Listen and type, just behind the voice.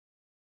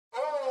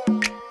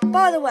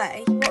By the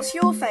way, what's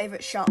your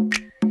favourite shop?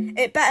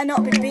 It better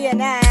not be B&M.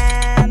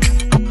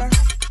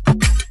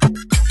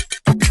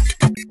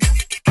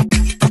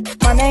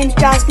 My name's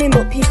Jasmine,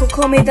 but people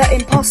call me the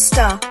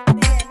imposter.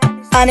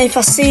 And if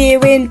I see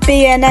you in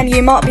B&M,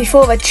 you might be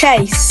for a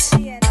chase.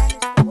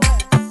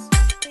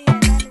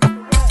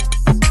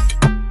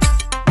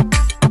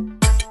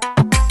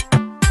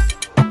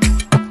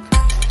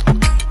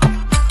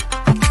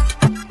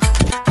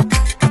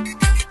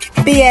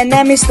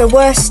 B&M is the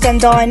worst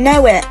and I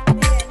know it.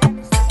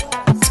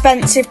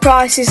 Expensive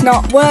price is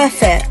not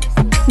worth it.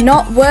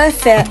 Not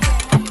worth it.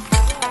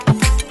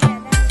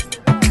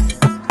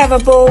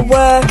 Terrible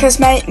workers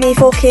make me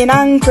fucking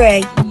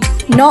angry.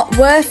 Not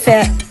worth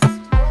it.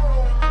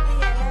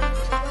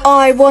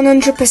 I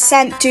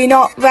 100% do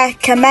not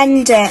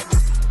recommend it.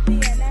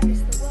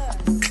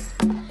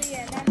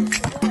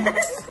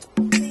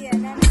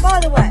 By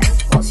the way,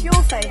 what's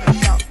your favourite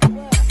shop?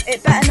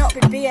 It better not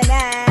be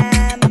B&M.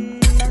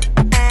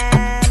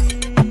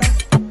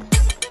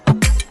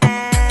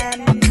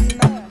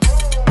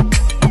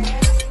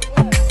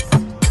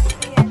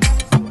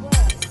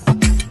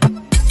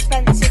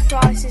 Expensive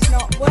price is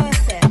not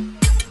worth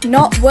it.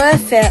 Not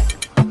worth it.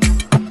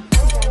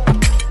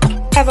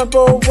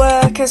 Terrible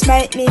workers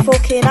make me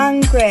fucking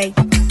angry.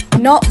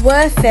 Not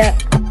worth it.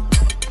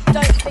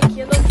 Don't think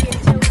you're lucky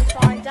until you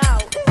find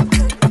out.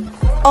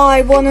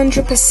 I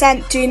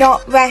 100% do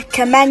not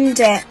recommend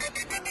it.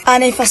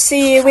 And if I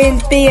see you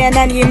in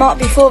B&M, you might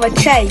be for a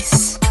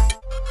chase.